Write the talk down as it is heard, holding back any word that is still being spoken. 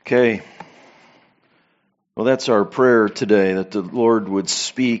Okay. Well, that's our prayer today, that the Lord would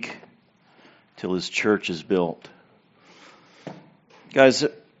speak till His church is built. Guys,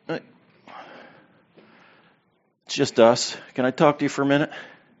 it's just us. Can I talk to you for a minute?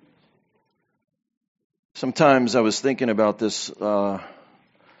 Sometimes I was thinking about this a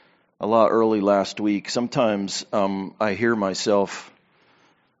lot early last week. Sometimes I hear myself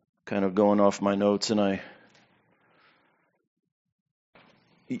kind of going off my notes, and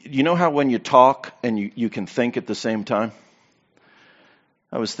you know how when you talk and you can think at the same time?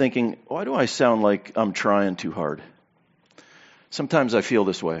 I was thinking, why do I sound like I'm trying too hard? Sometimes I feel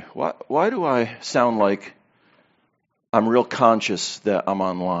this way. Why do I sound like I'm real conscious that I'm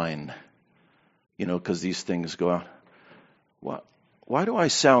online? You know, because these things go out. Why do I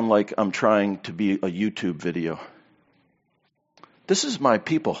sound like I'm trying to be a YouTube video? This is my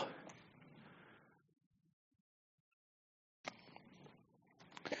people.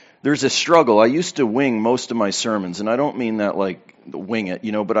 There's a struggle. I used to wing most of my sermons, and I don't mean that like wing it,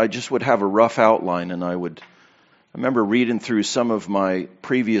 but I just would have a rough outline, and I remember reading through some of my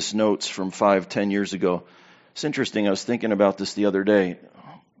previous notes from 5-10 years ago. It's interesting. I was thinking about this the other day.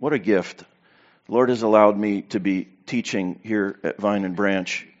 What a gift. The Lord has allowed me to be teaching here at Vine and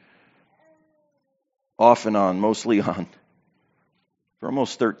Branch off and on, mostly on, for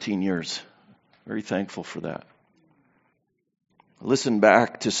almost 13 years. Very thankful for that. Listen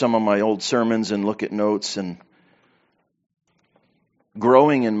back to some of my old sermons and look at notes, and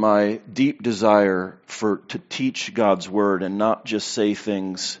growing in my deep desire to teach God's Word and not just say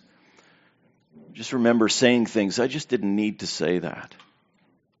things. Just remember saying things. I just didn't need to say that.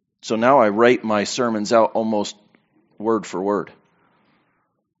 So now I write my sermons out almost word for word.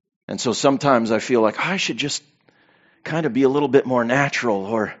 And so sometimes I feel like I should just kind of be a little bit more natural,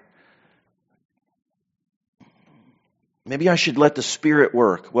 or maybe I should let the Spirit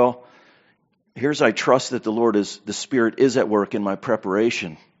work. Well, I trust that the Spirit is at work in my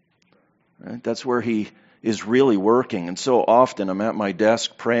preparation. Right? That's where He is really working. And so often I'm at my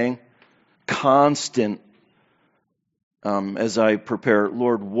desk praying, constant, as I prepare,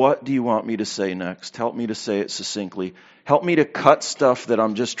 Lord, what do you want me to say next? Help me to say it succinctly. Help me to cut stuff that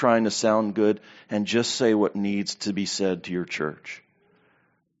I'm just trying to sound good and just say what needs to be said to your church.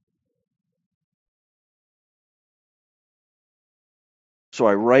 So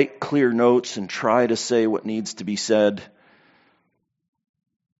I write clear notes and try to say what needs to be said.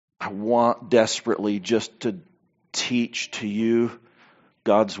 I want desperately just to teach to you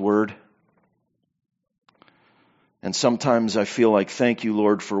God's Word. And sometimes I feel like, thank you,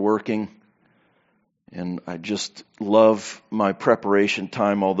 Lord, for working. And I just love my preparation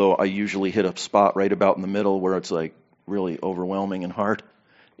time, although I usually hit a spot right about in the middle where it's like really overwhelming and hard.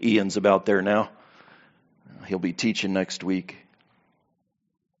 Ian's about there now. He'll be teaching next week.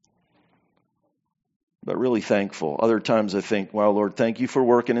 But really thankful. Other times I think, wow, Lord, thank you for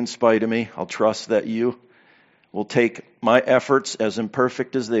working in spite of me. I'll trust that you will take my efforts, as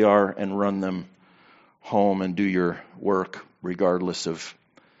imperfect as they are, and run them home and do your work regardless of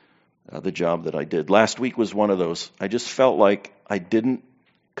the job that I did. Last week was one of those. I just felt like I didn't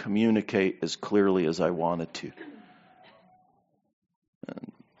communicate as clearly as I wanted to.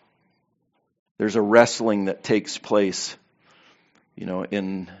 There's a wrestling that takes place,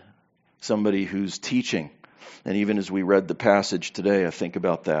 in somebody who's teaching. And even as we read the passage today, I think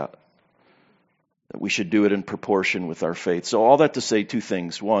about that we should do it in proportion with our faith. So all that to say two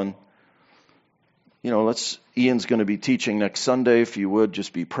things. One, Ian's going to be teaching next Sunday. If you would,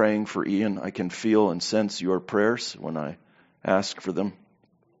 just be praying for Ian. I can feel and sense your prayers when I ask for them.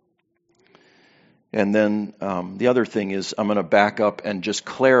 And then the other thing is I'm going to back up and just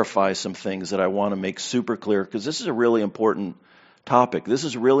clarify some things that I want to make super clear, because this is a really important topic. This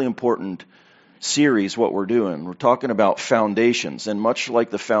is a really important series, what we're doing. We're talking about foundations, and much like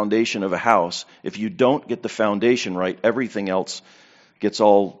the foundation of a house, if you don't get the foundation right, everything else gets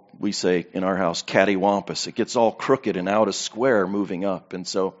all, we say in our house, cattywampus. It gets all crooked and out of square moving up. And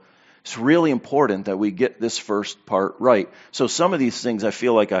so it's really important that we get this first part right. So some of these things I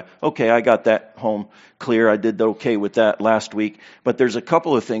feel like I got that home clear. I did okay with that last week. But there's a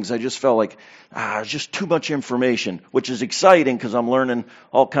couple of things I just felt like, it's just too much information, which is exciting because I'm learning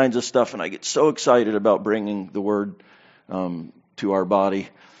all kinds of stuff. And I get so excited about bringing the Word to our body.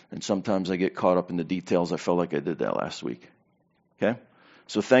 And sometimes I get caught up in the details. I felt like I did that last week. Okay?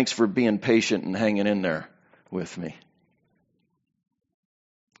 So thanks for being patient and hanging in there with me.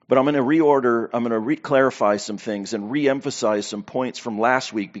 But I'm going to re-clarify some things and re-emphasize some points from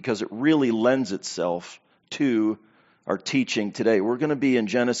last week because it really lends itself to our teaching today. We're going to be in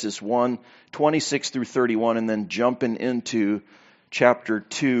Genesis 1, 26 through 31, and then jumping into chapter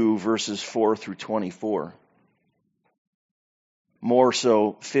 2, verses 4 through 24. More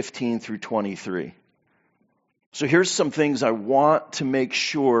so, 15 through 23. So here's some things I want to make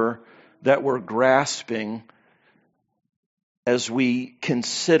sure that we're grasping as we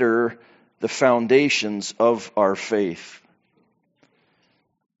consider the foundations of our faith.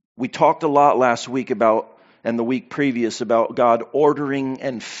 We talked a lot last week about, and the week previous, about God ordering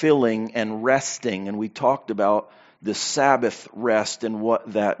and filling and resting. And we talked about the Sabbath rest and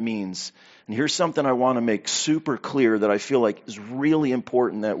what that means. And here's something I want to make super clear that I feel like is really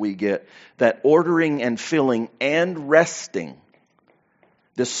important that we get. That ordering and filling and resting,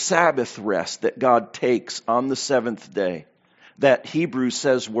 the Sabbath rest that God takes on the seventh day, that Hebrews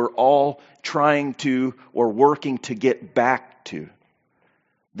says we're all trying to or working to get back to.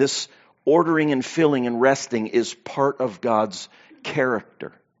 This ordering and filling and resting is part of God's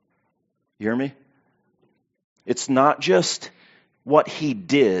character. You hear me? It's not just what He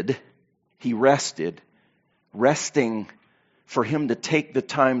did. He rested. Resting, for Him to take the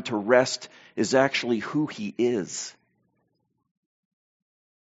time to rest, is actually who He is.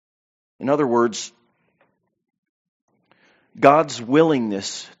 In other words, God's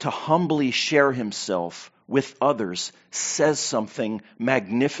willingness to humbly share Himself with others says something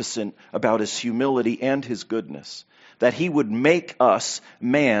magnificent about His humility and His goodness. That He would make us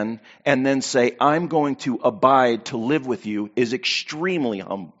man and then say, I'm going to abide to live with you, is extremely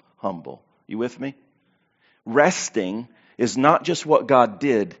humble. You with me? Resting is not just what God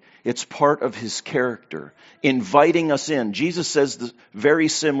did, it's part of His character. Inviting us in. Jesus says very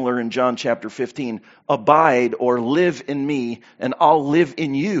similar in John chapter 15, abide or live in me and I'll live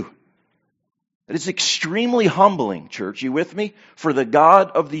in you. It is extremely humbling, church. You with me? For the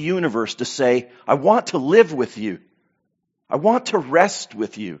God of the universe to say, I want to live with you. I want to rest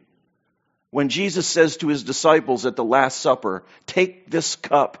with you. When Jesus says to His disciples at the Last Supper, take this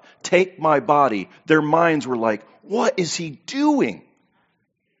cup, take my body, their minds were like, what is He doing?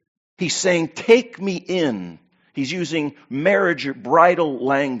 He's saying, take me in. He's using marriage bridal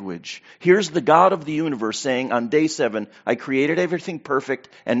language. Here's the God of the universe saying, on day 7, I created everything perfect,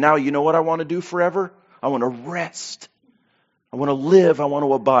 and now you know what I want to do forever? I want to rest. I want to live. I want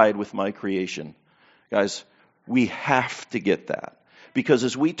to abide with my creation. Guys, we have to get that. Because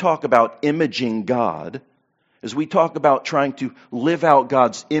as we talk about imaging God, as we talk about trying to live out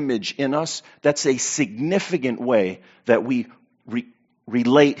God's image in us, that's a significant way that we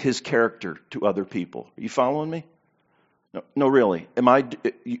relate His character to other people. Are you following me? No, really.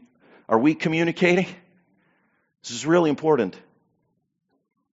 Are we communicating? This is really important.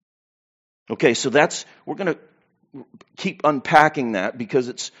 Okay, so we're going to keep unpacking that because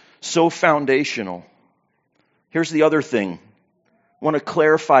it's so foundational. Here's the other thing. I want to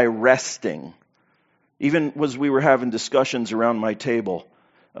clarify resting. Even as we were having discussions around my table,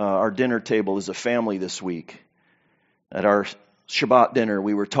 our dinner table as a family this week, at our Shabbat dinner,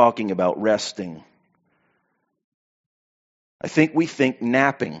 we were talking about resting. I think we think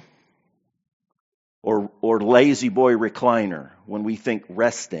napping or lazy boy recliner when we think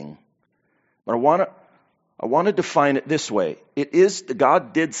resting. But I want to define it this way. It is,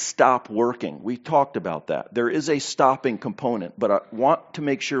 God did stop working. We talked about that. There is a stopping component, but I want to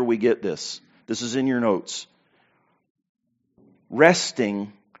make sure we get this. This is in your notes.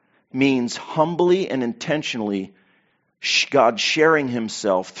 Resting means humbly and intentionally God sharing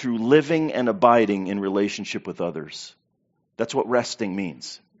Himself through living and abiding in relationship with others. That's what resting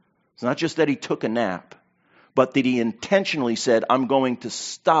means. It's not just that He took a nap, but that He intentionally said, I'm going to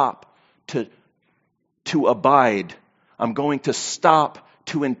stop to abide. I'm going to stop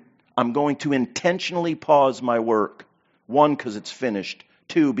I'm going to intentionally pause my work. 1, because it's finished.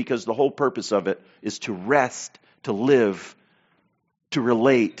 2, because the whole purpose of it is to rest, to live, to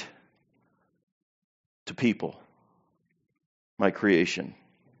relate to people. My creation.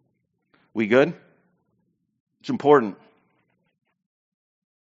 We good? It's important.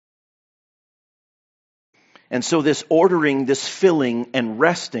 And so this ordering, this filling and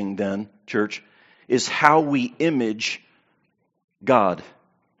resting then, church, is how we image God.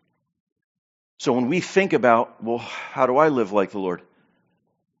 So when we think about, well, how do I live like the Lord?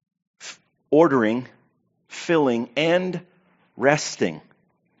 Ordering, filling, and resting.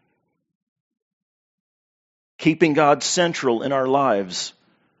 Keeping God central in our lives.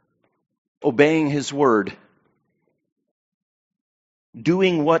 Obeying His word.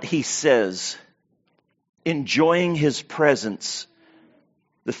 Doing what He says. Enjoying His presence.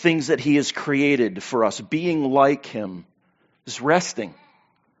 The things that He has created for us. Being like Him. It's resting.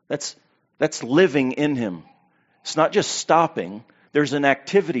 That's living in Him. It's not just stopping. There's an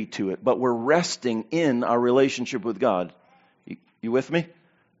activity to it, but we're resting in our relationship with God. You with me?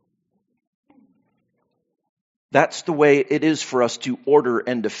 That's the way it is for us to order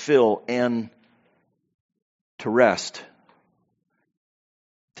and to fill and to rest.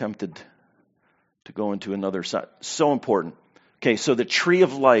 Tempted to go into another side. So important. Okay, so the tree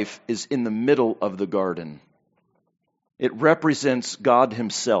of life is in the middle of the garden. It represents God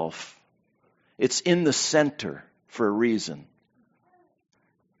himself. It's in the center for a reason.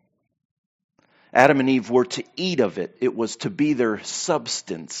 Adam and Eve were to eat of it. It was to be their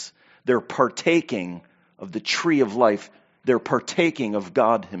substance. They're partaking of the tree of life. They're partaking of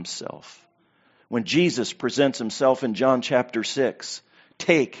God himself. When Jesus presents himself in John chapter 6,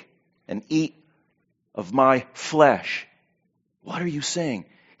 take and eat of my flesh. What are you saying?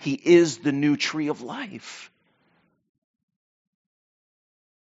 He is the new tree of life.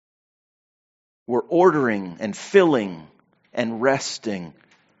 We're ordering and filling and resting.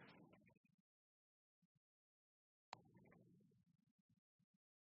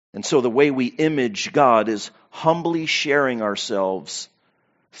 And so the way we image God is humbly sharing ourselves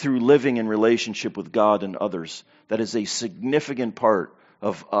through living in relationship with God and others. That is a significant part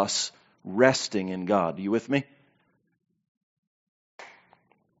of us resting in God. Are you with me?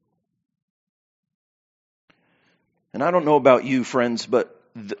 And I don't know about you, friends, but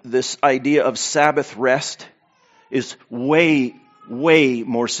this idea of Sabbath rest is way, way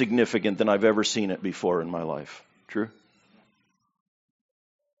more significant than I've ever seen it before in my life. True?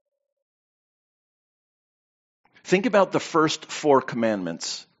 Think about the first 4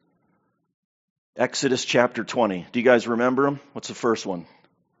 commandments. Exodus chapter 20. Do you guys remember them? What's the first one?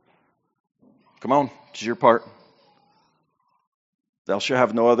 Come on, it's your part. Thou shalt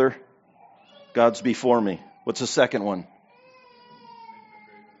have no other gods before me. What's the second one?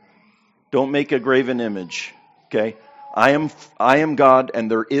 Don't make a graven image. Okay? I am God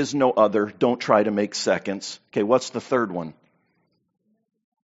and there is no other. Don't try to make seconds. Okay, what's the third one?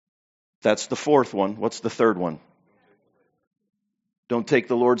 That's the fourth one. What's the third one? Don't take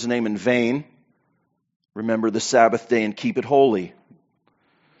the Lord's name in vain. Remember the Sabbath day and keep it holy.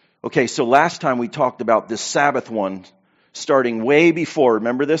 Okay, so last time we talked about this Sabbath one starting way before.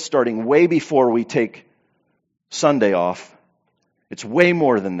 Remember this? Starting way before we take Sunday off. It's way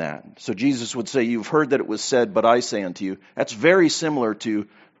more than that. So Jesus would say, you've heard that it was said, but I say unto you. That's very similar to,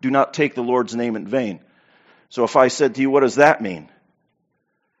 do not take the Lord's name in vain. So if I said to you, what does that mean?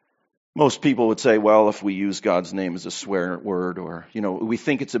 Most people would say, well, if we use God's name as a swear word, or, we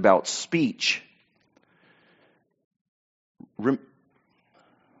think it's about speech.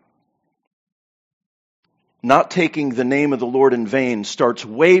 Not taking the name of the Lord in vain starts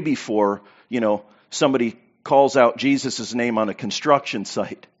way before, somebody calls out Jesus' name on a construction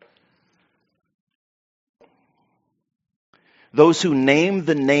site. Those who name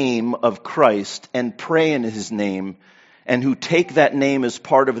the name of Christ and pray in his name, and who take that name as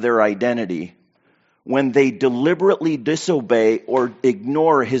part of their identity, when they deliberately disobey or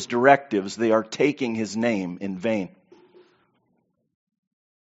ignore his directives, they are taking his name in vain.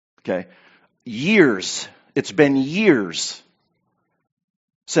 Okay? It's been years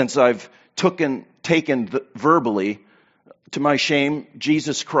since I've taken verbally, to my shame,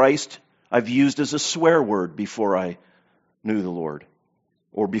 Jesus Christ, I've used as a swear word before I knew the Lord,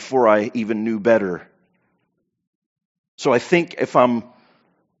 or before I even knew better. So I think if I'm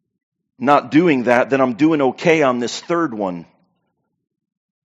not doing that, then I'm doing okay on this third one.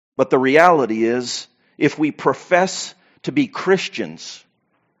 But the reality is, if we profess to be Christians,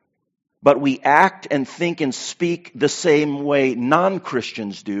 but we act and think and speak the same way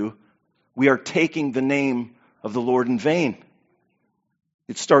non-Christians do, we are taking the name of the Lord in vain.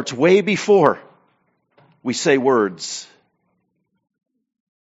 It starts way before we say words.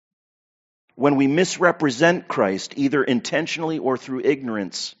 When we misrepresent Christ, either intentionally or through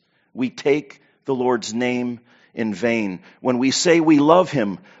ignorance, we take the Lord's name in vain. When we say we love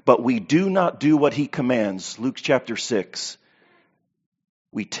him, but we do not do what he commands, Luke chapter 6,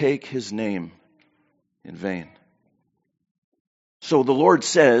 we take his name in vain. So the Lord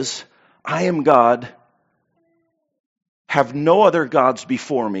says, I am God. Have no other gods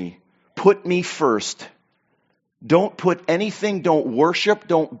before me. Put me first. Don't put anything, don't worship,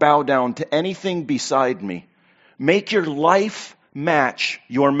 don't bow down to anything beside me. Make your life match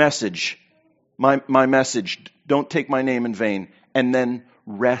your message. My message. Don't take my name in vain. And then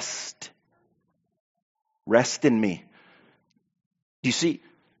rest. Rest in me. You see,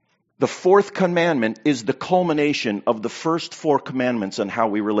 the fourth commandment is the culmination of the first 4 commandments on how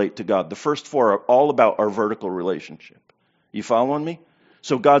we relate to God. The first 4 are all about our vertical relationship. You following me?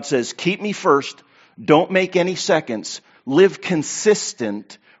 So God says, keep me first. Don't make any seconds. Live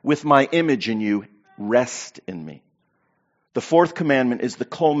consistent with my image in you. Rest in me. The fourth commandment is the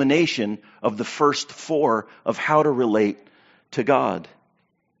culmination of the first four of how to relate to God.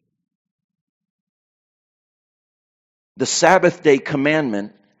 The Sabbath day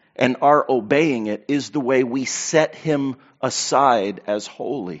commandment and our obeying it is the way we set him aside as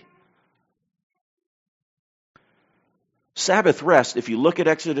holy. Sabbath rest, if you look at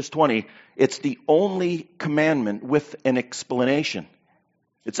Exodus 20, it's the only commandment with an explanation.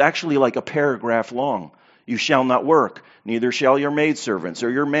 It's actually like a paragraph long. You shall not work, neither shall your maidservants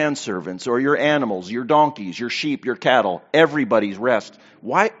or your manservants or your animals, your donkeys, your sheep, your cattle, everybody's rest.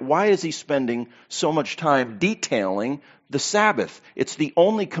 Why is he spending so much time detailing the Sabbath? It's the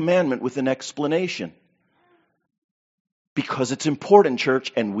only commandment with an explanation. Because it's important,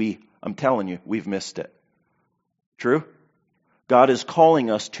 church, and I'm telling you, we've missed it. True? God is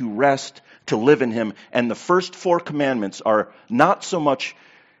calling us to rest, to live in him, and the first four commandments are not so much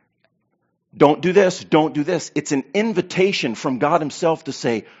don't do this, don't do this. It's an invitation from God himself to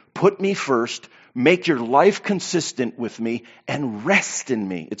say, put me first, make your life consistent with me, and rest in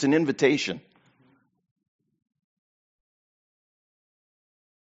me. It's an invitation.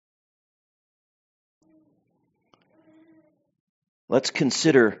 Let's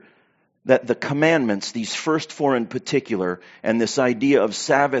consider that the commandments, these first four in particular, and this idea of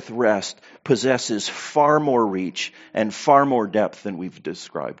Sabbath rest possesses far more reach and far more depth than we've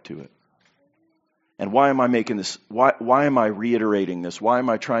described to it. And why am I making this? Why am I reiterating this? Why am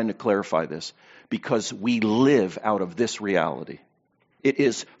I trying to clarify this? Because we live out of this reality. It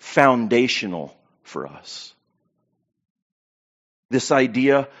is foundational for us. This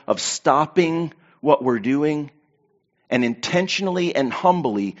idea of stopping what we're doing and intentionally and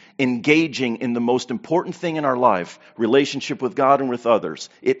humbly engaging in the most important thing in our life, relationship with God and with others.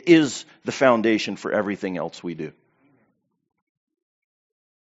 It is the foundation for everything else we do.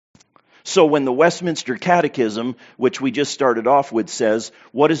 So when the Westminster Catechism, which we just started off with, says,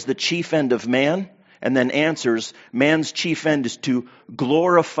 what is the chief end of man? And then answers, man's chief end is to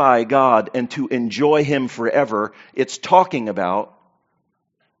glorify God and to enjoy him forever. It's talking about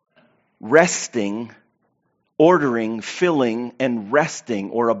resting, ordering, filling, and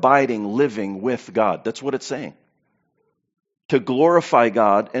resting or abiding, living with God. That's what it's saying. To glorify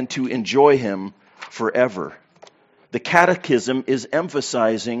God and to enjoy him forever. The Catechism is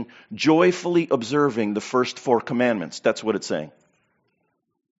emphasizing joyfully observing the first four commandments. That's what it's saying.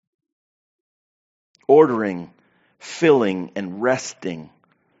 Ordering, filling, and resting.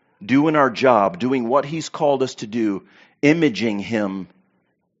 Doing our job, doing what he's called us to do, imaging him,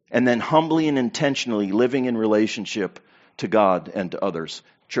 and then humbly and intentionally living in relationship to God and to others.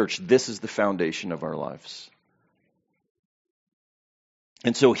 Church, this is the foundation of our lives.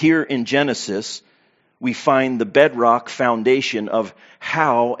 And so here in Genesis, we find the bedrock foundation of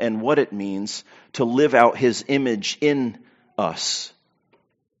how and what it means to live out his image in us.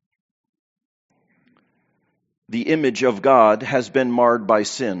 The image of God has been marred by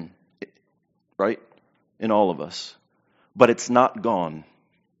sin, right? In all of us. But it's not gone.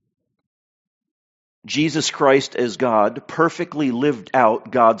 Jesus Christ as God perfectly lived out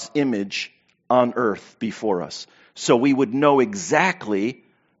God's image on earth before us. So we would know exactly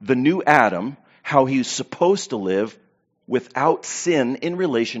the new Adam, how he's supposed to live without sin in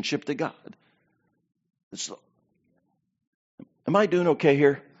relationship to God. Am I doing okay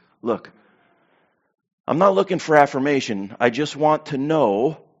here? Look, I'm not looking for affirmation. I just want to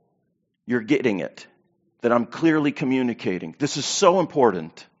know you're getting it, that I'm clearly communicating. This is so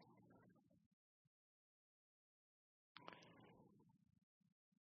important.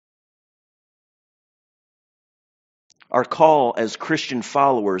 Our call as Christian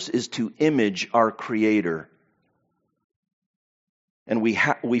followers is to image our Creator. And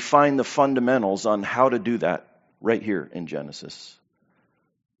we find the fundamentals on how to do that right here in Genesis.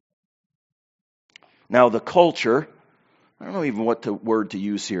 Now the culture, I don't know even what word to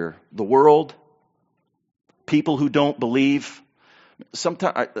use here. The world, people who don't believe.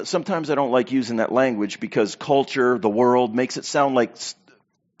 Sometimes I don't like using that language because culture, the world, makes it sound like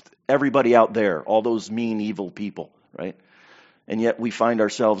everybody out there, all those mean, evil people. Right? And yet we find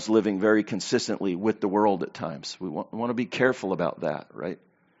ourselves living very consistently with the world at times. We want to be careful about that, right?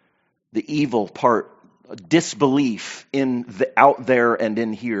 The evil part, disbelief in the out there and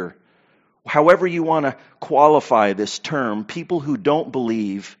in here. However you want to qualify this term, people who don't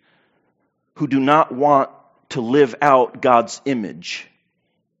believe, who do not want to live out God's image.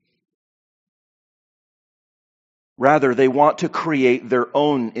 Rather, they want to create their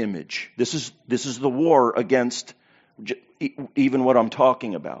own image. This is the war against even what I'm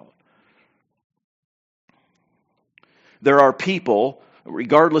talking about. There are people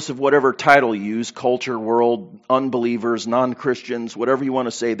regardless of whatever title you use, culture, world, unbelievers, non-Christians, whatever you want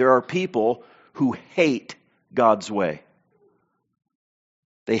to say, there are people who hate God's way.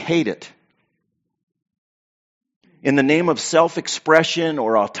 They hate it. In the name of self-expression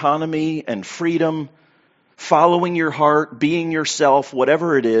or autonomy and freedom, following your heart, being yourself,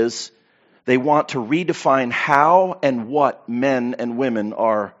 whatever it is, they want to redefine how and what men and women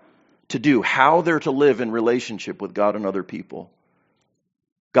are to do, how they're to live in relationship with God and other people.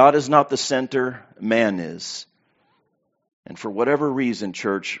 God is not the center, man is. And for whatever reason,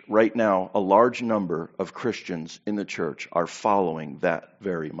 church, right now, a large number of Christians in the church are following that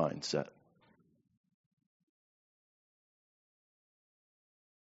very mindset.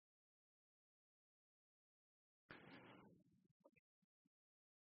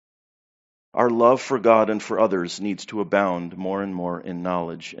 Our love for God and for others needs to abound more and more in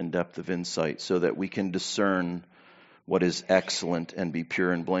knowledge and depth of insight so that we can discern what is excellent and be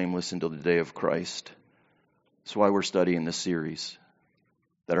pure and blameless until the day of Christ. That's why we're studying this series,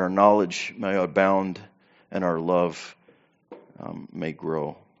 that our knowledge may abound and our love may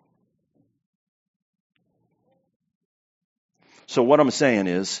grow. So what I'm saying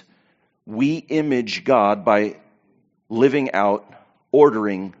is, we image God by living out,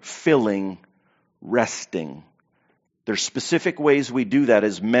 ordering, filling, resting. There's specific ways we do that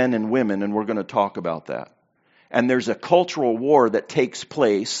as men and women, and we're going to talk about that. And there's a cultural war that takes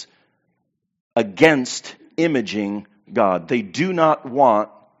place against imaging God. They do not want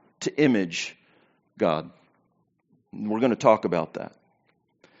to image God. We're going to talk about that.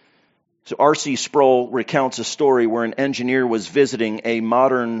 So R.C. Sproul recounts a story where an engineer was visiting a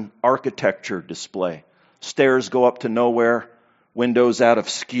modern architecture display. Stairs go up to nowhere, windows out of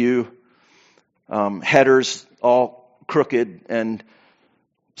skew, headers all crooked and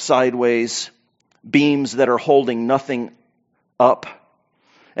sideways, beams that are holding nothing up.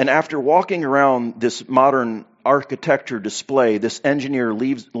 And after walking around this modern architecture display, this engineer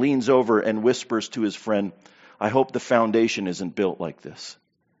leans over and whispers to his friend, "I hope the foundation isn't built like this."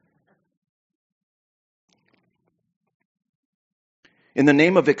 In the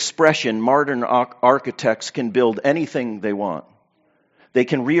name of expression, modern architects can build anything they want. They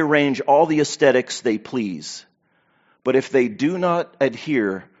can rearrange all the aesthetics they please. But if they do not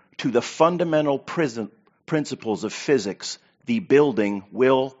adhere to the fundamental principles of physics, the building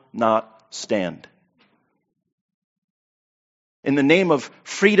will not stand. In the name of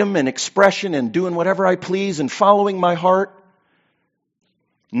freedom and expression and doing whatever I please and following my heart,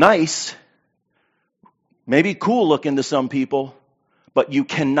 nice, maybe cool looking to some people, but you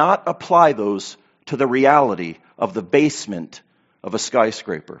cannot apply those to the reality of the basement of a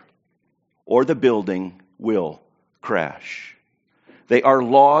skyscraper, or the building will crash. They are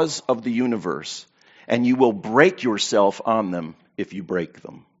laws of the universe, and you will break yourself on them if you break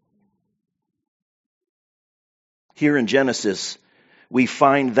them. Here in Genesis, we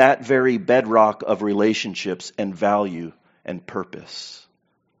find that very bedrock of relationships and value and purpose.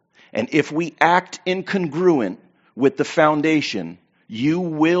 And if we act incongruent with the foundation, you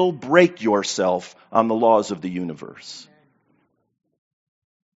will break yourself on the laws of the universe.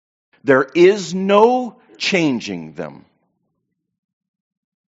 There is no changing them.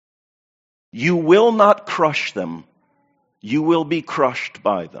 You will not crush them. You will be crushed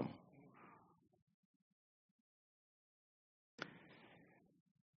by them.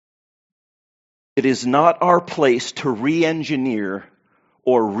 It is not our place to re-engineer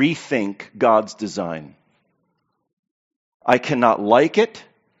or rethink God's design. I cannot like it.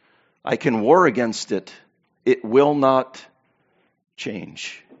 I can war against it. It will not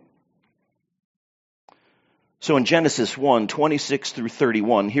change. So in Genesis 1:26 through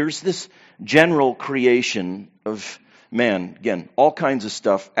 31, here's this general creation of man. Again, all kinds of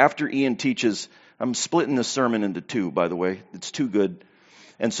stuff. After Ian teaches, I'm splitting the sermon into two, by the way. It's too good.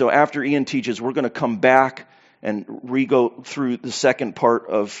 And so after Ian teaches, we're going to come back and re-go through the second part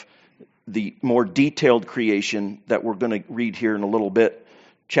of the more detailed creation that we're going to read here in a little bit.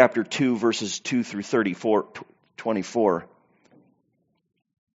 Chapter 2, verses 2 through 24.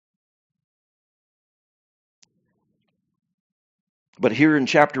 But here in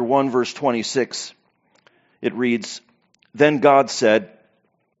chapter 1, verse 26, it reads, "Then God said,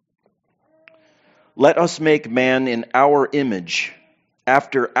 'Let us make man in our image,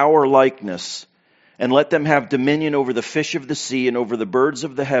 after our likeness, and let them have dominion over the fish of the sea, and over the birds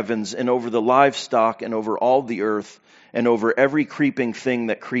of the heavens, and over the livestock, and over all the earth, and over every creeping thing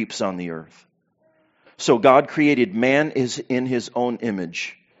that creeps on the earth.' So God created man is in his own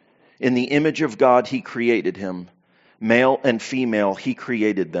image. In the image of God he created him. Male and female he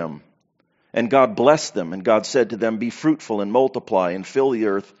created them. And God blessed them, and God said to them, "Be fruitful and multiply, and fill the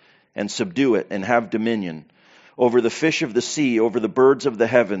earth, and subdue it, and have dominion over the fish of the sea, over the birds of the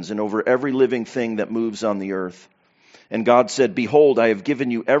heavens, and over every living thing that moves on the earth." And God said, "Behold, I have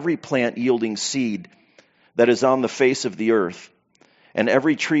given you every plant yielding seed that is on the face of the earth, and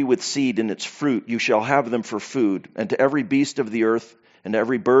every tree with seed in its fruit. You shall have them for food. And to every beast of the earth, and to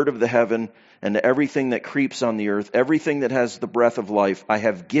every bird of the heaven, and to everything that creeps on the earth, everything that has the breath of life, I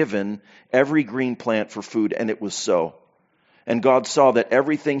have given every green plant for food." And it was so. And God saw that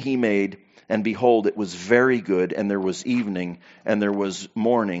everything he made, and behold, it was very good. And there was evening, and there was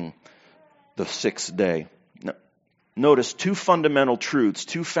morning, the sixth day. Now, notice two fundamental truths,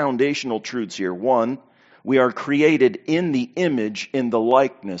 two foundational truths here. One, we are created in the image, in the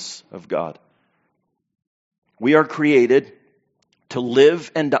likeness of God. We are created to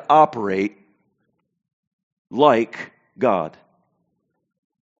live and to operate like God.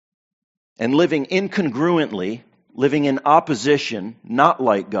 And living incongruently, living in opposition, not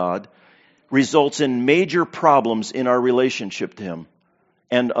like God, results in major problems in our relationship to Him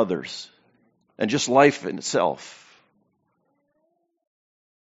and others, and just life in itself.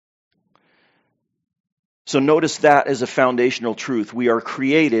 So notice that as a foundational truth. We are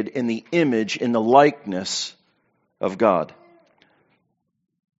created in the image, in the likeness of God.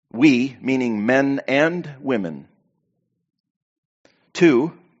 We, meaning men and women.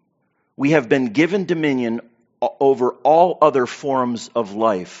 Two, we have been given dominion over all other forms of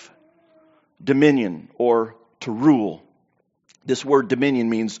life. Dominion, or to rule. This word dominion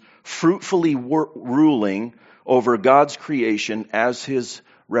means fruitfully ruling over God's creation as His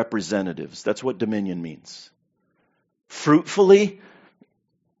representatives. That's what dominion means. Fruitfully,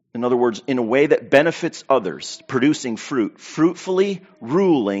 in other words, in a way that benefits others, producing fruit. Fruitfully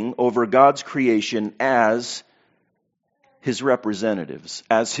ruling over God's creation as His representatives,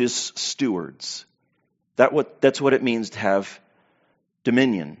 as His stewards. That's what it means to have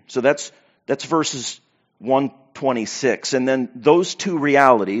dominion. So that's verses 126. And then those two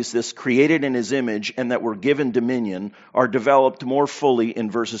realities, this created in His image and that we're given dominion, are developed more fully in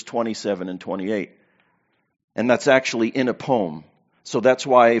verses 27 and 28. And that's actually in a poem. So that's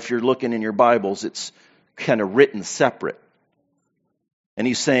why if you're looking in your Bibles, it's kind of written separate. And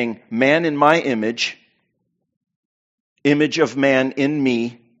he's saying, man in my image, image of man in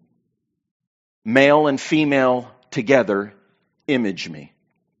me, male and female together, image me.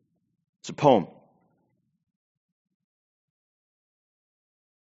 It's a poem.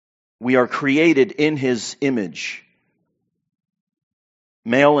 We are created in His image.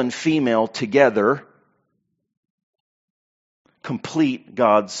 Male and female together complete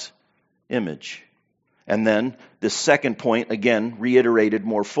God's image. And then the second point, again, reiterated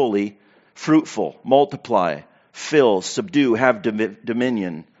more fully, fruitful, multiply, fill, subdue, have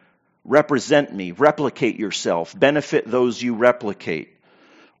dominion, represent me, replicate yourself, benefit those you replicate,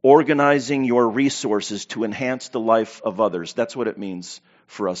 organizing your resources to enhance the life of others. That's what it means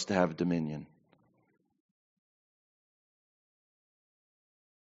for us to have dominion.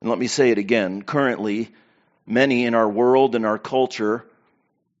 And let me say it again. Currently, many in our world and our culture,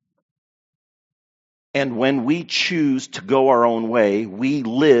 and when we choose to go our own way, we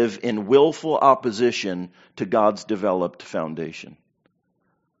live in willful opposition to God's developed foundation.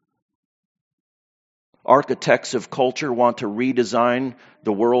 Architects of culture want to redesign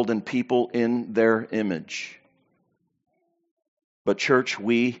the world and people in their image. But church,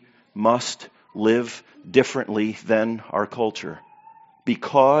 we must live differently than our culture.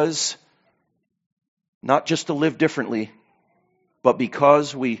 Because, not just to live differently, but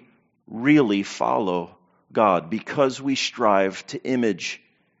because we really follow God, because we strive to image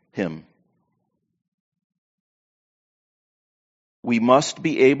Him. We must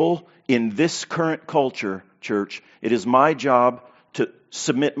be able, in this current culture, church, it is my job to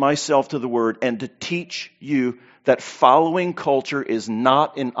submit myself to the Word and to teach you that following culture is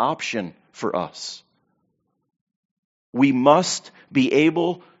not an option for us. We must be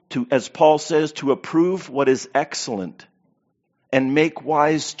able to, as Paul says, to approve what is excellent and make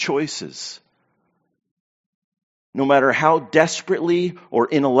wise choices. No matter how desperately or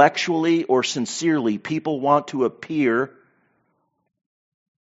intellectually or sincerely people want to appear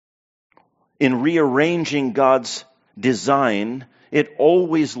in rearranging God's design, it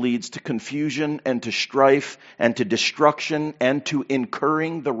always leads to confusion and to strife and to destruction and to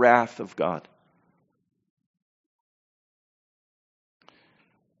incurring the wrath of God.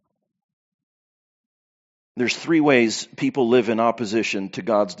 There's three ways people live in opposition to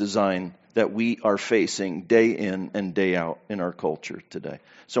God's design that we are facing day in and day out in our culture today.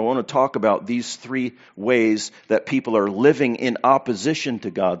 So I want to talk about these three ways that people are living in opposition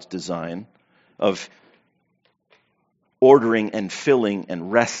to God's design. of ordering and filling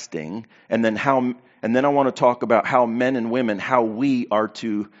and resting, and then I want to talk about how men and women, how we are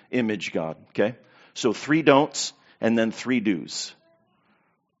to image God, okay? So 3 don'ts and then 3 do's.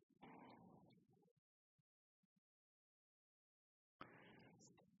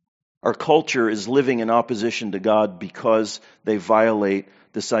 Our culture is living in opposition to God because they violate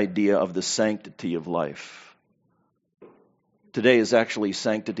this idea of the sanctity of life. Today is actually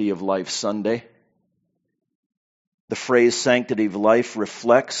Sanctity of Life Sunday. The phrase sanctity of life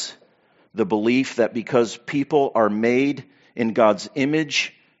reflects the belief that because people are made in God's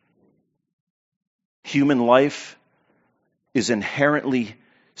image, human life is inherently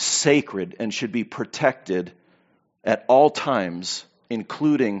sacred and should be protected at all times,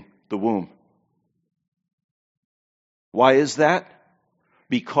 including the womb. Why is that?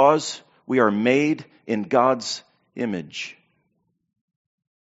 Because we are made in God's image.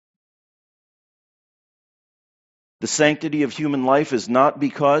 The sanctity of human life is not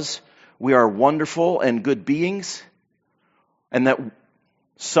because we are wonderful and good beings and that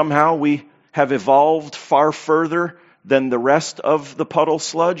somehow we have evolved far further than the rest of the puddle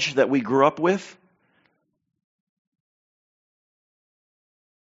sludge that we grew up with.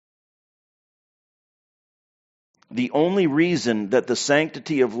 The only reason that the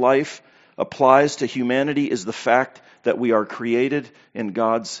sanctity of life applies to humanity is the fact that we are created in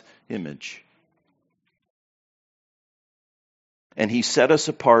God's image. And He set us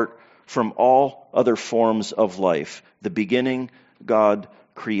apart from all other forms of life. The beginning, God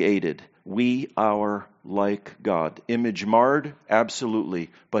created. We are like God. Image marred? Absolutely.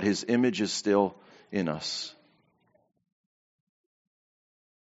 But His image is still in us.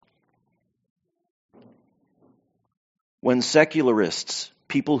 When secularists,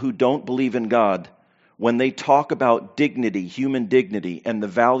 people who don't believe in God, when they talk about dignity, human dignity, and the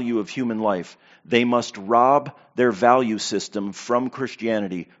value of human life, they must rob their value system from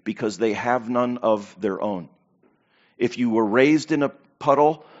Christianity because they have none of their own. If you were raised in a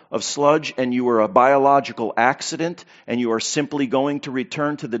puddle of sludge and you were a biological accident and you are simply going to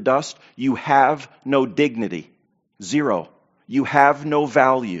return to the dust, you have no dignity. 0. You have no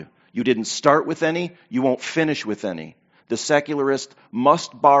value. You didn't start with any, you won't finish with any. The secularist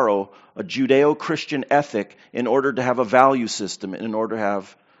must borrow a Judeo-Christian ethic in order to have a value system, in order to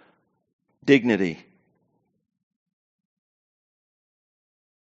have dignity.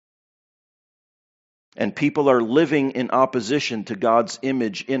 And people are living in opposition to God's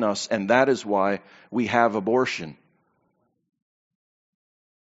image in us, and that is why we have abortion.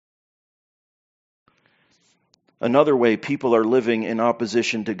 Another way people are living in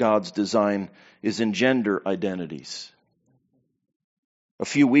opposition to God's design is in gender identities. A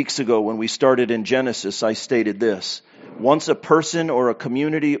few weeks ago when we started in Genesis, I stated this: once a person or a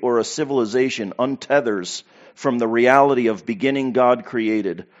community or a civilization untethers from the reality of beginning God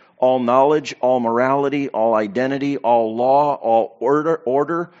created, all knowledge, all morality, all identity, all law, all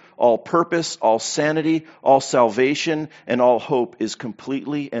order, all purpose, all sanity, all salvation, and all hope is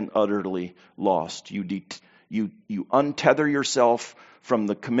completely and utterly lost. You untether yourself from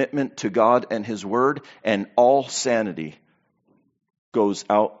the commitment to God and His Word, and all sanity goes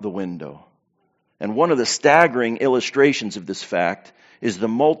out the window. And one of the staggering illustrations of this fact is the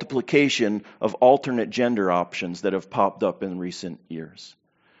multiplication of alternate gender options that have popped up in recent years.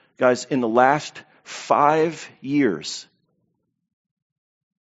 Guys, in the last 5 years,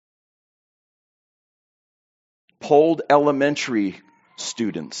 polled elementary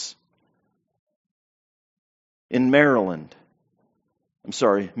students in Maryland,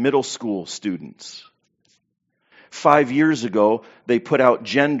 middle school students. 5 years ago, they put out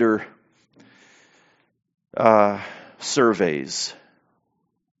gender surveys.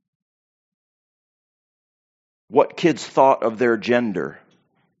 What kids thought of their gender.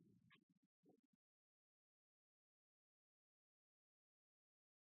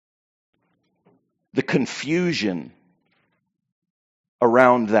 The confusion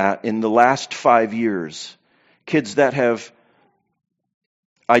around that in the last 5 years. Kids that have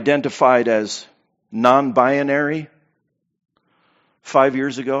identified as non-binary 5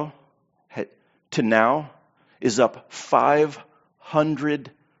 years ago to now is up 500%.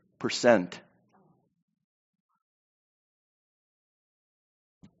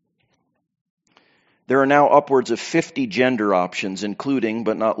 There are now upwards of 50 gender options, including,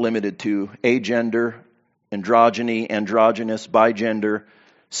 but not limited to, agender, androgyny, androgynous, bigender,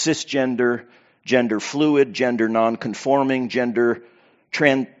 cisgender, gender fluid, gender nonconforming, gender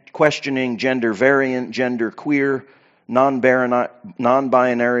questioning, gender variant, gender queer,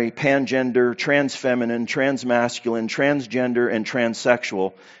 non-binary, pangender, transfeminine, transmasculine, transgender, and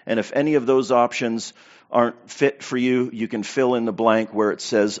transsexual. And if any of those options aren't fit for you, you can fill in the blank where it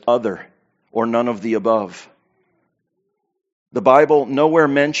says other or none of the above. The Bible nowhere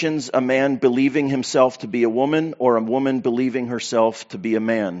mentions a man believing himself to be a woman or a woman believing herself to be a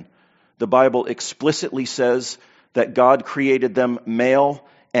man. The Bible explicitly says that God created them male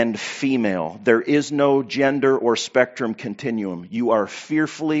and female. There is no gender or spectrum continuum. You are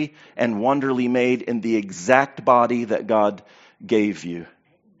fearfully and wonderfully made in the exact body that God gave you.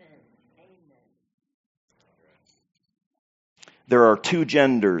 There are two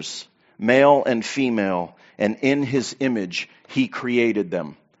genders, male and female, and in His image He created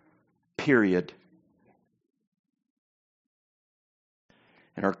them. Period.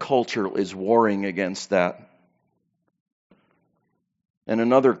 And our culture is warring against that. And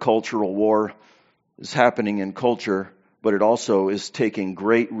another cultural war is happening in culture, but it also is taking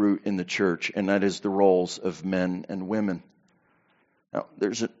great root in the church, and that is the roles of men and women. Now,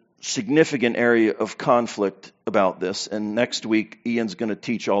 there's a significant area of conflict about this, and next week Ian's going to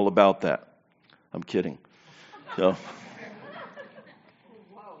teach all about that. I'm kidding. So.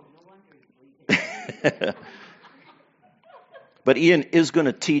 But Ian is going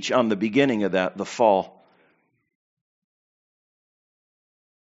to teach on the beginning of that, the fall.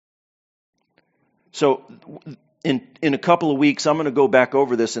 So in a couple of weeks, I'm going to go back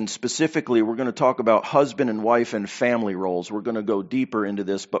over this, and specifically we're going to talk about husband and wife and family roles. We're going to go deeper into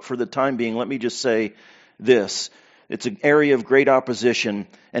this, but for the time being, let me just say this. It's an area of great opposition,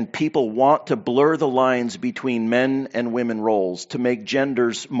 and people want to blur the lines between men and women roles to make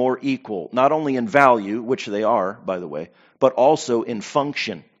genders more equal, not only in value, which they are, by the way, but also in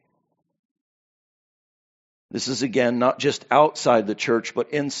function. This is, again, not just outside the church,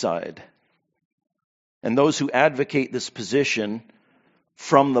 but inside. And those who advocate this position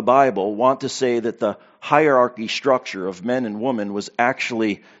from the Bible want to say that the hierarchy structure of men and women was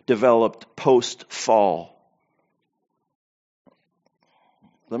actually developed post-fall.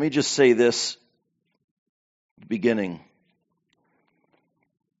 Let me just say this beginning.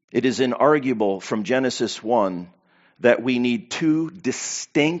 It is inarguable from Genesis 1 that we need two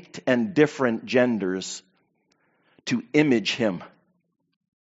distinct and different genders to image Him.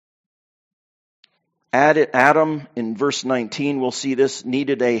 Adam, in verse 19, we'll see this,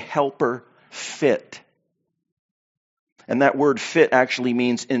 needed a helper fit. And that word fit actually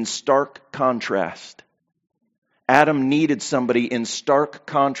means in stark contrast. Adam needed somebody in stark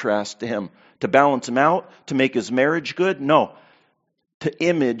contrast to him to balance him out, to make his marriage good. No, to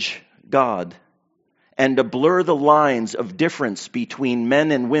image God. And to blur the lines of difference between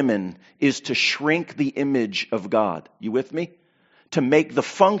men and women is to shrink the image of God. You with me? To make the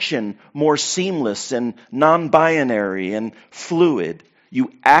function more seamless and non-binary and fluid.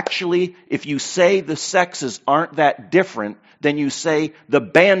 You actually, if you say the sexes aren't that different, then you say the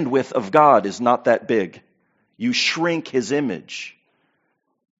bandwidth of God is not that big. You shrink His image.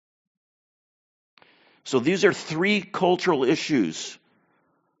 So these are three cultural issues,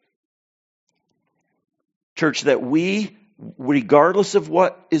 church, that we, regardless of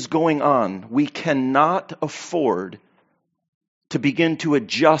what is going on, we cannot afford to begin to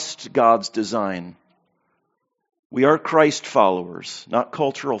adjust God's design. We are Christ followers, not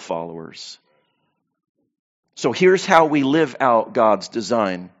cultural followers. So here's how we live out God's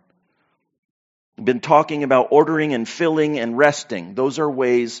design. We've been talking about ordering and filling and resting. Those are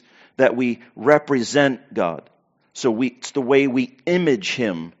ways that we represent God. So it's the way we image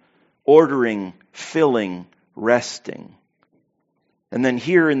Him, ordering, filling, resting. And then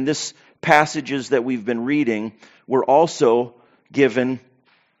here in this passages that we've been reading, we're also given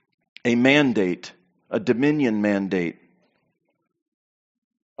a mandate, a dominion mandate,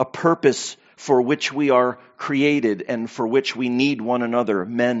 a purpose for which we are created and for which we need one another,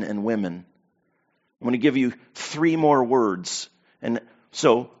 men and women. I'm going to give you three more words. And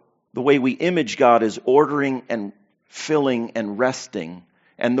so the way we image God is ordering and filling and resting.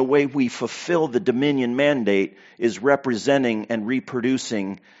 And the way we fulfill the dominion mandate is representing and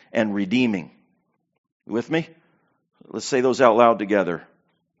reproducing and redeeming. You with me? Let's say those out loud together.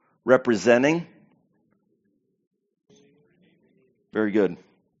 Representing. Very good.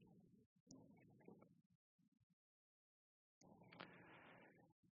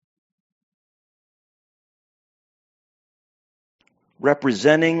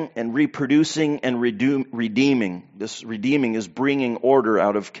 Representing and reproducing and redeeming. This redeeming is bringing order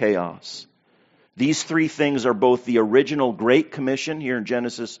out of chaos. These three things are both the original Great Commission here in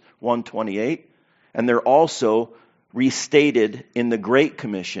Genesis 1:28, and they're also restated in the Great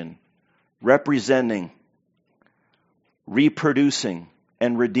Commission, representing, reproducing,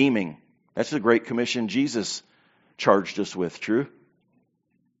 and redeeming. That's the Great Commission Jesus charged us with, true?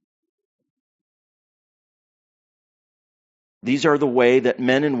 These are the way that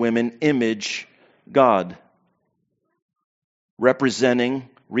men and women image God, representing,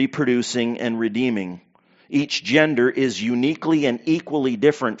 reproducing, and redeeming. Each gender is uniquely and equally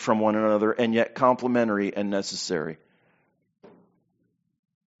different from one another, and yet complementary and necessary.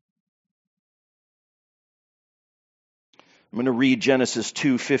 I'm going to read Genesis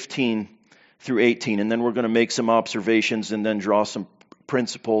 2:15 through 18, and then we're going to make some observations and then draw some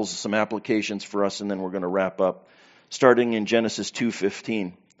principles, some applications for us, and then we're going to wrap up. Starting in Genesis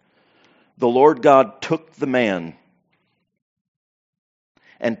 2:15. The Lord God took the man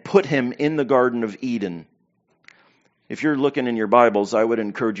and put him in the Garden of Eden. If you're looking in your Bibles, I would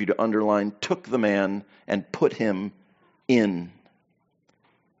encourage you to underline, took the man and put him in.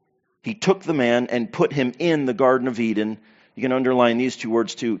 He took the man and put him in the Garden of Eden. You can underline these two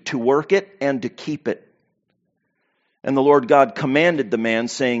words too, to work it and to keep it. And the Lord God commanded the man,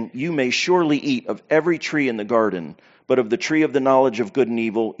 saying, you may surely eat of every tree in the garden, but of the tree of the knowledge of good and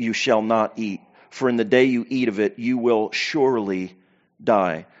evil you shall not eat. For in the day you eat of it, you will surely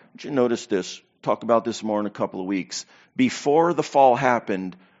die. Did you notice this? Talk about this more in a couple of weeks. Before the fall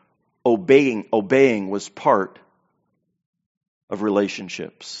happened, obeying was part of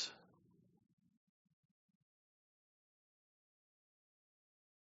relationships.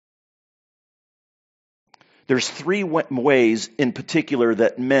 There's three ways in particular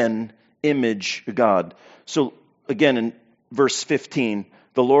that men image God. So again, in verse 15,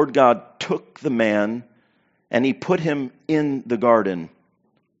 the Lord God took the man and he put him in the garden.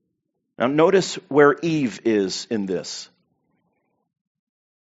 Now notice where Eve is in this.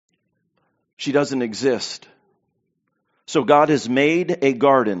 She doesn't exist. So God has made a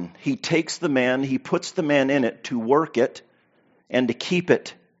garden. He takes the man, he puts the man in it to work it and to keep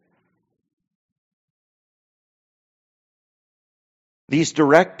it. These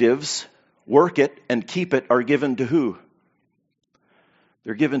directives, work it and keep it, are given to who?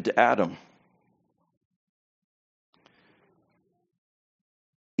 They're given to Adam.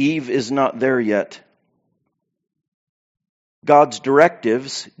 Eve is not there yet. God's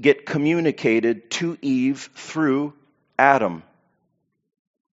directives get communicated to Eve through Adam.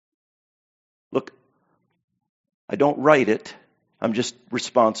 Look, I don't write it. I'm just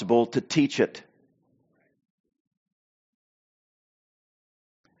responsible to teach it.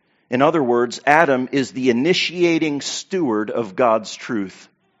 In other words, Adam is the initiating steward of God's truth.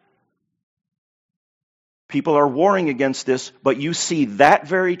 People are warring against this, but you see that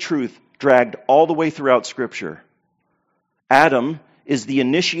very truth dragged all the way throughout Scripture. Adam is the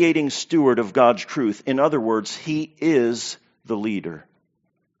initiating steward of God's truth. In other words, he is the leader.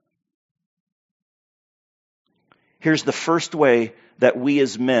 Here's the first way that we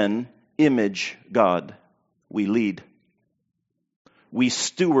as men image God. We lead. We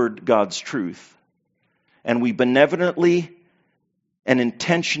steward God's truth. And we benevolently and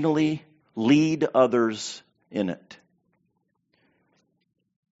intentionally lead others in it.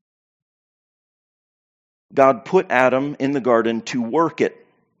 God put Adam in the garden to work it.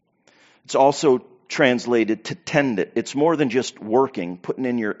 It's also translated to tend it. It's more than just working, putting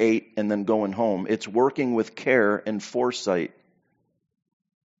in your 8 and then going home. It's working with care and foresight.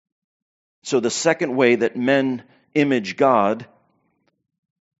 So the second way that men image God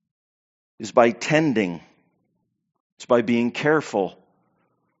is by tending. It's by being careful.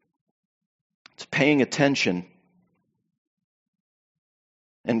 It's paying attention.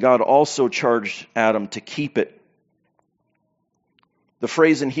 And God also charged Adam to keep it. The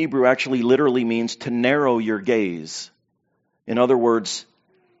phrase in Hebrew actually literally means to narrow your gaze. In other words,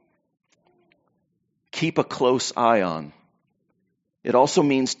 keep a close eye on. It also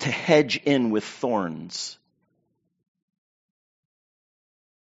means to hedge in with thorns.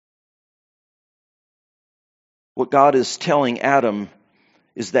 What God is telling Adam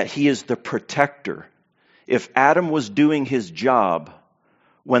is that he is the protector. If Adam was doing his job,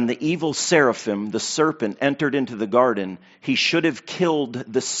 when the evil seraphim, the serpent, entered into the garden, he should have killed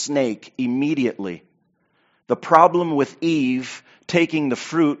the snake immediately. The problem with Eve taking the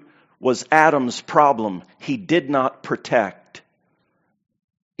fruit was Adam's problem. He did not protect.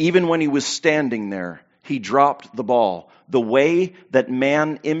 Even when he was standing there, he dropped the ball. The way that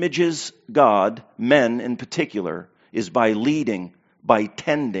man images God, men in particular, is by leading, by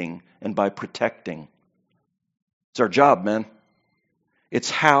tending, and by protecting. It's our job, man. It's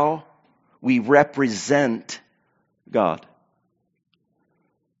how we represent God.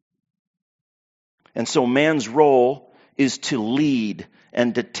 And so man's role is to lead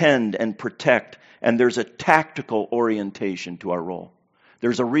and to tend and protect. And there's a tactical orientation to our role.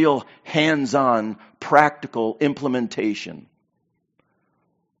 There's a real hands-on, practical implementation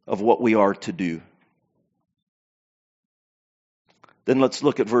of what we are to do. Then let's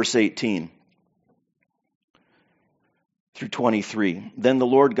look at verse 18 through 23. Then the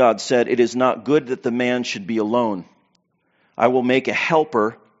Lord God said, "It is not good that the man should be alone. I will make a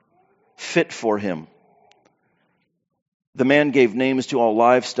helper fit for him." The man gave names to all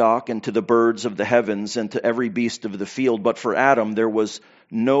livestock and to the birds of the heavens and to every beast of the field. But for Adam there was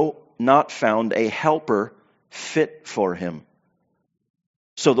not found a helper fit for him.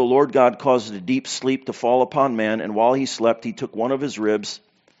 So the Lord God caused a deep sleep to fall upon man, and while he slept, he took one of his ribs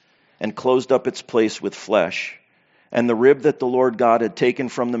and closed up its place with flesh. And the rib that the Lord God had taken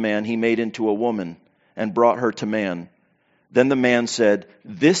from the man, he made into a woman and brought her to man. Then the man said,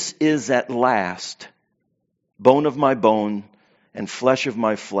 "This is at last bone of my bone and flesh of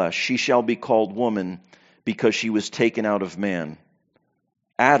my flesh. She shall be called woman because she was taken out of man."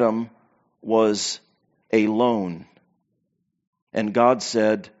 Adam was alone. And God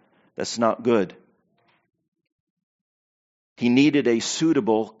said, "That's not good." He needed a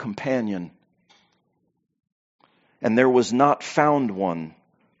suitable companion. And there was not found one.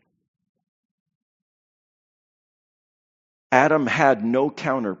 Adam had no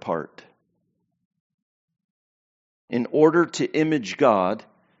counterpart. In order to image God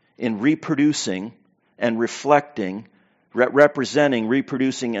in reproducing and reflecting, representing,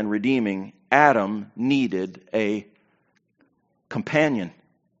 reproducing, and redeeming, Adam needed a companion.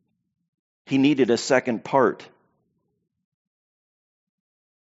 He needed a second part.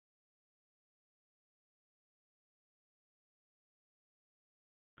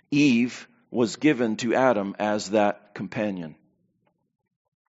 Eve was given to Adam as that companion.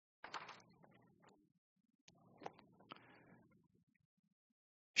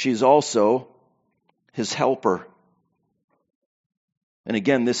 She's also his helper. And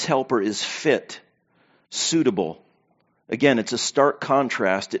again, this helper is fit, suitable. Again, it's a stark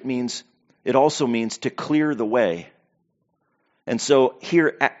contrast. It also means to clear the way. And so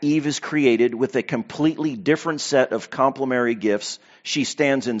here Eve is created with a completely different set of complementary gifts. She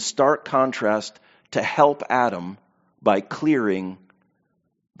stands in stark contrast to help Adam by clearing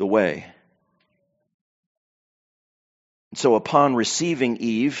the way. So upon receiving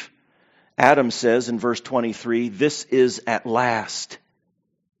Eve, Adam says in verse 23, "This is at last."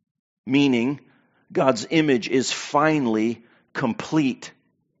 Meaning, God's image is finally complete.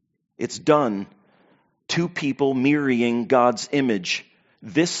 It's done. Two people mirroring God's image.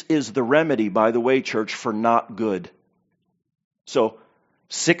 This is the remedy, by the way, church, for not good. So,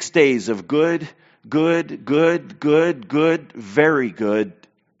 6 days of good, good, good, good, good, very good.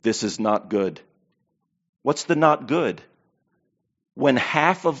 This is not good. What's the not good? When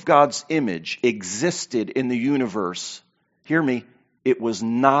half of God's image existed in the universe, hear me, it was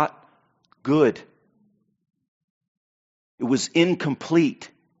not good. It was incomplete.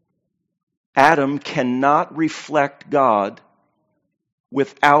 Adam cannot reflect God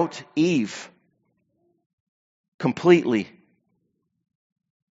without Eve completely.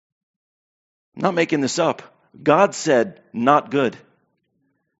 I'm not making this up. God said, not good.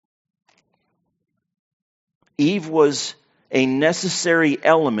 Eve was a necessary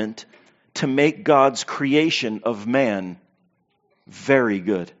element to make God's creation of man very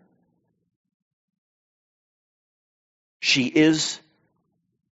good. She is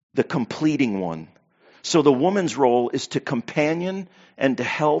the completing one. So the woman's role is to companion and to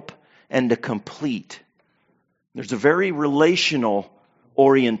help and to complete. There's a very relational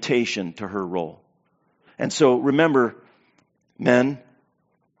orientation to her role. And so remember, men,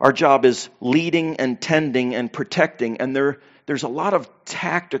 our job is leading and tending and protecting, and there's a lot of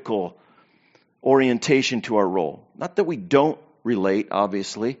tactical orientation to our role. Not that we don't relate,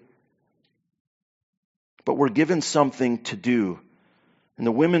 obviously, but we're given something to do. And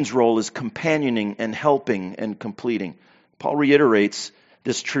the women's role is companioning and helping and completing. Paul reiterates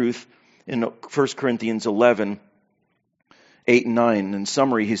this truth in 1 Corinthians 11, 8 and 9. In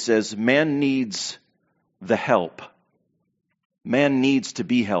summary, he says, man needs the help. Man needs to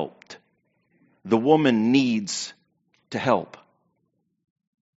be helped. The woman needs to help.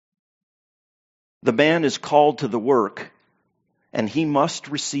 The man is called to the work, and he must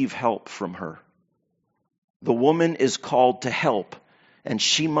receive help from her. The woman is called to help, and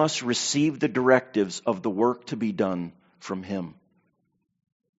she must receive the directives of the work to be done from him.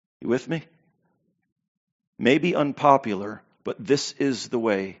 You with me? Maybe unpopular, but this is the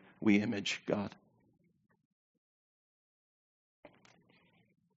way we image God.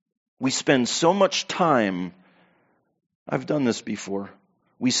 We spend so much time, I've done this before,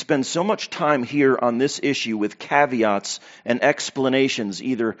 We spend so much time here on this issue with caveats and explanations,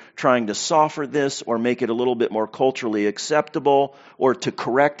 either trying to soften this or make it a little bit more culturally acceptable or to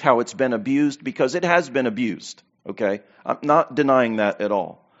correct how it's been abused, because it has been abused, okay? I'm not denying that at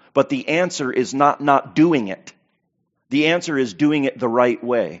all. But the answer is not doing it. The answer is doing it the right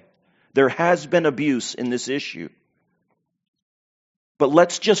way. There has been abuse in this issue. But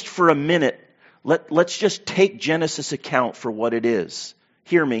let's just for a minute, let's just take Genesis account for what it is.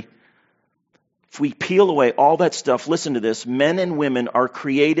 Hear me. If we peel away all that stuff, listen to this. Men and women are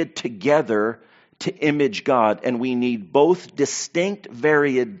created together to image God, and we need both distinct,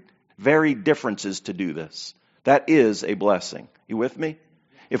 varied differences to do this. That is a blessing. You with me?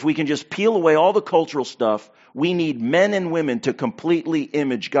 If we can just peel away all the cultural stuff, we need men and women to completely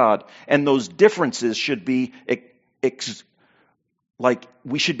image God. And those differences should be,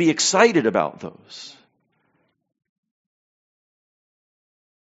 we should be excited about those.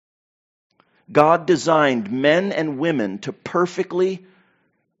 God designed men and women to perfectly,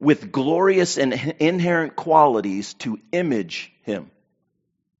 with glorious and inherent qualities, to image Him.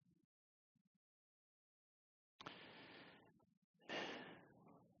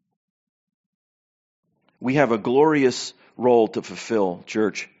 We have a glorious role to fulfill,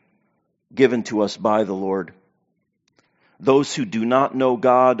 church, given to us by the Lord. Those who do not know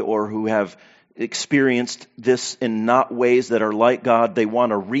God or who have experienced this in not ways that are like God, they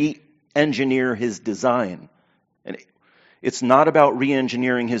want to re-engineer His design. And it's not about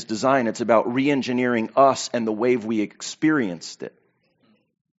re-engineering His design, it's about re-engineering us and the way we experienced it.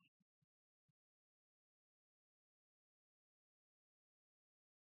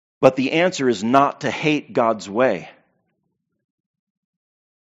 But the answer is not to hate God's way.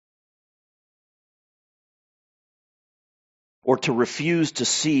 Or to refuse to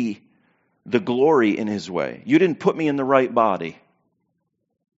see the glory in His way. You didn't put me in the right body.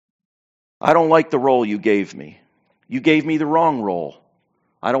 I don't like the role you gave me. You gave me the wrong role.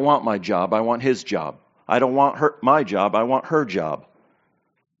 I don't want my job. I want His job. I don't want my job. I want her job.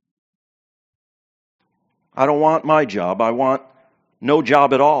 I don't want my job. I want no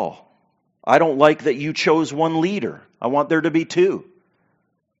job at all. I don't like that you chose one leader. I want there to be two.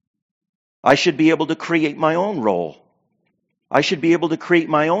 I should be able to create my own role. I should be able to create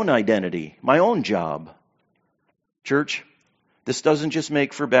my own identity, my own job. Church, this doesn't just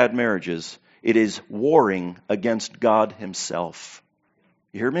make for bad marriages. It is warring against God Himself.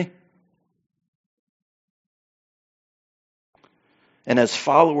 You hear me? And as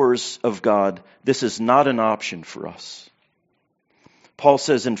followers of God, this is not an option for us. Paul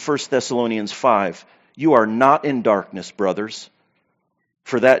says in 1 Thessalonians 5, "You are not in darkness, brothers,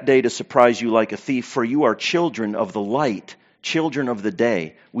 for that day to surprise you like a thief, for you are children of the light, children of the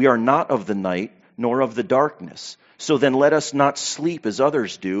day. We are not of the night, nor of the darkness. So then let us not sleep as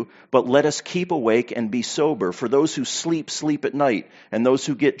others do, but let us keep awake and be sober. For those who sleep, sleep at night, and those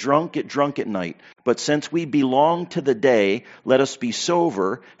who get drunk at night. But since we belong to the day, let us be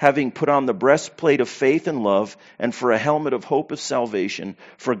sober, having put on the breastplate of faith and love, and for a helmet of hope of salvation.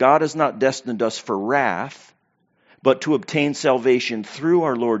 For God has not destined us for wrath, but to obtain salvation through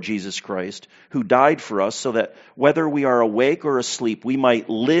our Lord Jesus Christ, who died for us, so that whether we are awake or asleep, we might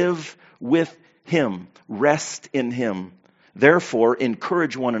live with Him, rest in Him. Therefore,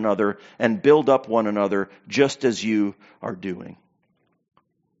 encourage one another and build up one another, just as you are doing."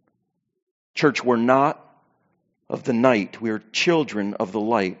 Church, we're not of the night. We are children of the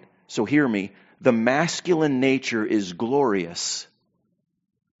light. So hear me. The masculine nature is glorious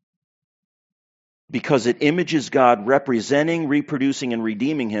because it images God, representing, reproducing, and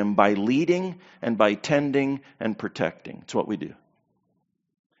redeeming Him by leading and by tending and protecting. It's what we do.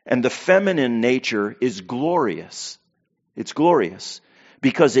 And the feminine nature is glorious. It's glorious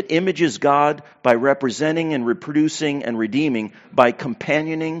because it images God by representing and reproducing and redeeming, by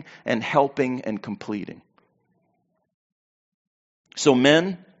companioning and helping and completing. So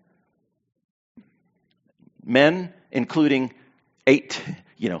men including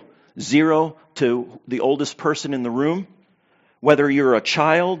 0 to the oldest person in the room, whether you're a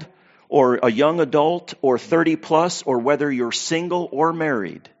child or a young adult or 30 plus, or whether you're single or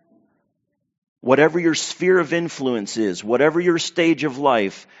married, whatever your sphere of influence is, whatever your stage of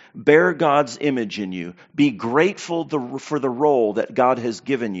life, bear God's image in you. Be grateful for the role that God has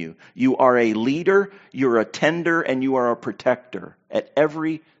given you. You are a leader, you're a tender, and you are a protector at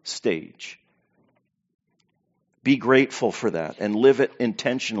every stage. Be grateful for that and live it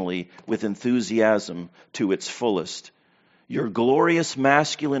intentionally with enthusiasm to its fullest. Your glorious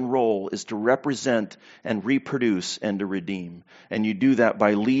masculine role is to represent and reproduce and to redeem. And you do that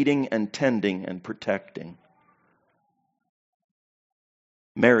by leading and tending and protecting.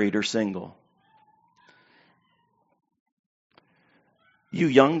 married or single. You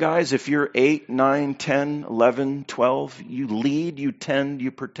young guys, if you're 8, 9, 10, 11, 12, you lead, you tend,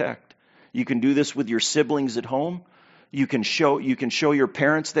 you protect. You can do this with your siblings at home. You can show your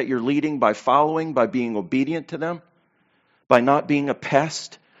parents that you're leading by following, by being obedient to them, by not being a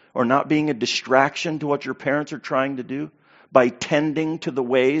pest or not being a distraction to what your parents are trying to do, by tending to the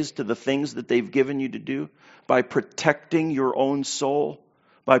ways, to the things that they've given you to do, by protecting your own soul,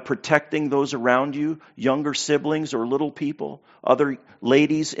 by protecting those around you, younger siblings or little people, other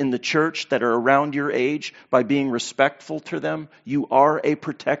ladies in the church that are around your age, by being respectful to them. You are a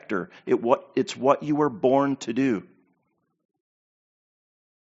protector. It's what you were born to do.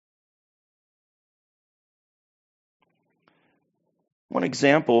 One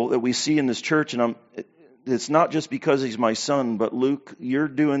example that we see in this church, and it's not just because he's my son, but Luke, you're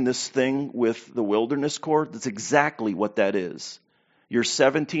doing this thing with the Wilderness Corps. That's exactly what that is. You're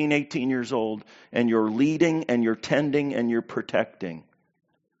 17, 18 years old, and you're leading, and you're tending, and you're protecting.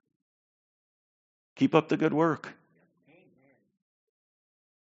 Keep up the good work.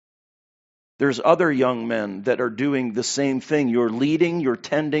 There's other young men that are doing the same thing. You're leading, you're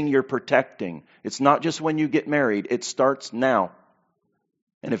tending, you're protecting. It's not just when you get married. It starts now.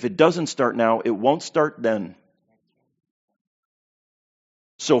 And if it doesn't start now, it won't start then.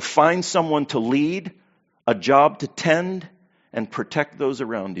 So find someone to lead, a job to tend, and protect those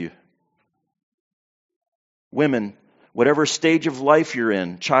around you. Women, whatever stage of life you're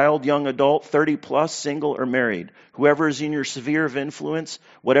in, child, young adult, 30 plus, single or married, whoever is in your sphere of influence,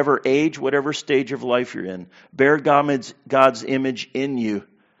 whatever age, whatever stage of life you're in, bear God's image in you.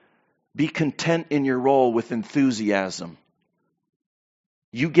 Be content in your role with enthusiasm.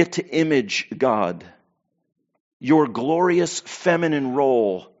 You get to image God. Your glorious feminine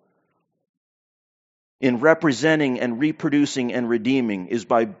role in representing and reproducing and redeeming is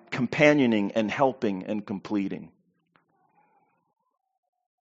by companioning and helping and completing.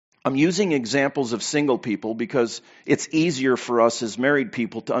 I'm using examples of single people because it's easier for us as married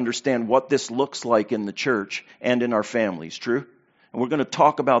people to understand what this looks like in the church and in our families, true? And we're going to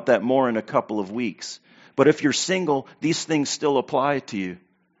talk about that more in a couple of weeks. But if you're single, these things still apply to you.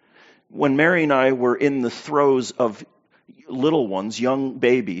 When Mary and I were in the throes of little ones, young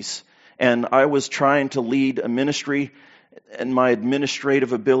babies, and I was trying to lead a ministry, and my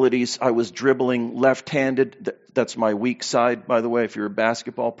administrative abilities, I was dribbling left-handed. That's my weak side, by the way, if you're a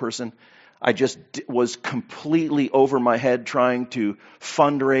basketball person. I just was completely over my head trying to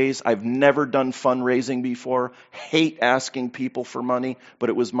fundraise. I've never done fundraising before. Hate asking people for money, but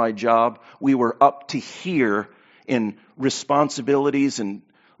it was my job. We were up to here in responsibilities and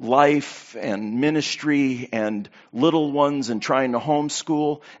life and ministry and little ones and trying to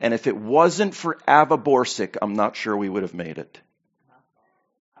homeschool. And if it wasn't for Ava Borsick, I'm not sure we would have made it.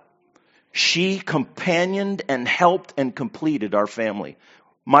 She companioned and helped and completed our family.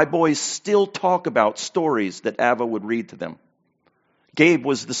 My boys still talk about stories that Ava would read to them. Gabe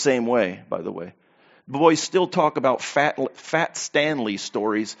was the same way, by the way. The boys still talk about Fat Stanley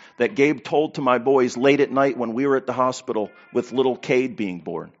stories that Gabe told to my boys late at night when we were at the hospital with little Cade being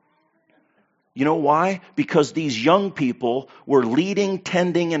born. You know why? Because these young people were leading,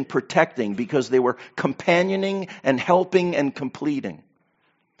 tending, and protecting because they were companioning and helping and completing.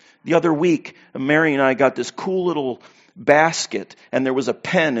 The other week, Mary and I got this cool little basket, and there was a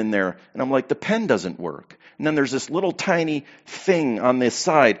pen in there. And I'm like, the pen doesn't work. And then there's this little tiny thing on this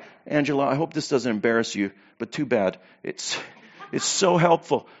side. Angela, I hope this doesn't embarrass you, but too bad. It's so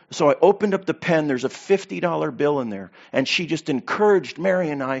helpful. So I opened up the pen. There's a $50 bill in there. And she just encouraged Mary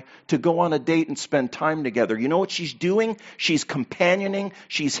and I to go on a date and spend time together. You know what she's doing? She's companioning,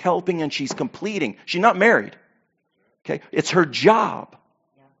 she's helping, and she's completing. She's not married. Okay? It's her job.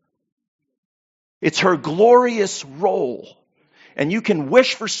 It's her glorious role. And you can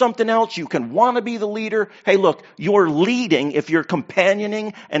wish for something else. You can want to be the leader. Hey, look, you're leading if you're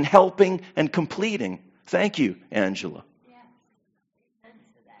companioning and helping and completing. Thank you, Angela.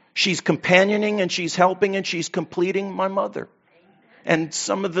 She's companioning and she's helping and she's completing my mother. And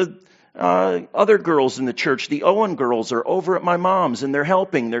some of the other girls in the church, the Owen girls, are over at my mom's and they're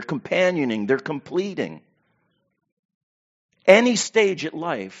helping, they're companioning, they're completing. Any stage at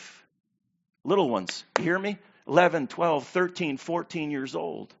life, little ones, you hear me? 11, 12, 13, 14 years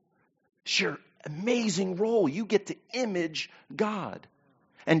old. Sure, amazing role. You get to image God.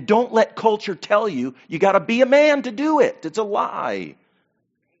 And don't let culture tell you got to be a man to do it. It's a lie.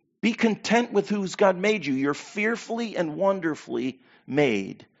 Be content with who's God made you. You're fearfully and wonderfully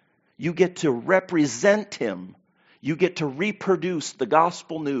made. You get to represent Him. You get to reproduce the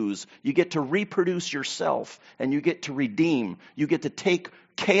gospel news. You get to reproduce yourself. And you get to redeem. You get to take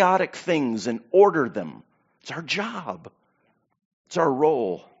chaotic things and order them. It's our job. It's our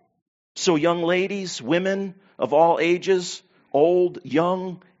role. So young ladies, women of all ages, old,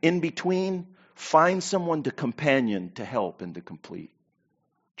 young, in between, find someone to companion, to help, and to complete.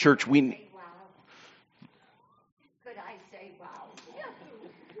 Church, we... Wow. Could I say wow?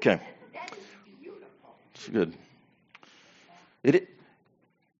 Okay. That is beautiful. It's good.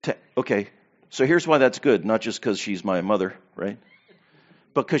 Okay, so here's why that's good. Not just because she's my mother, right?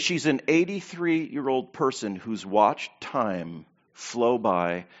 But because she's an 83-year-old person who's watched time flow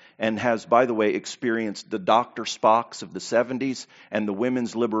by and has, by the way, experienced the Dr. Spocks of the 70s and the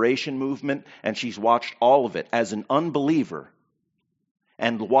women's liberation movement, and she's watched all of it as an unbeliever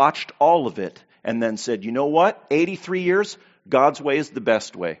and watched all of it and then said, you know what? 83 years, God's way is the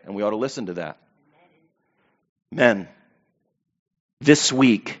best way, and we ought to listen to that. Men, this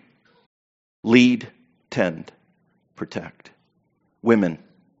week, lead, tend, protect. Women,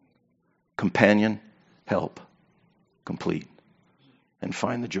 companion, help, complete. And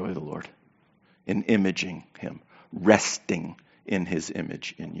find the joy of the Lord in imaging Him, resting in His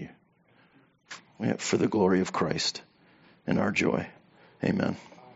image in you. For the glory of Christ and our joy. Amen.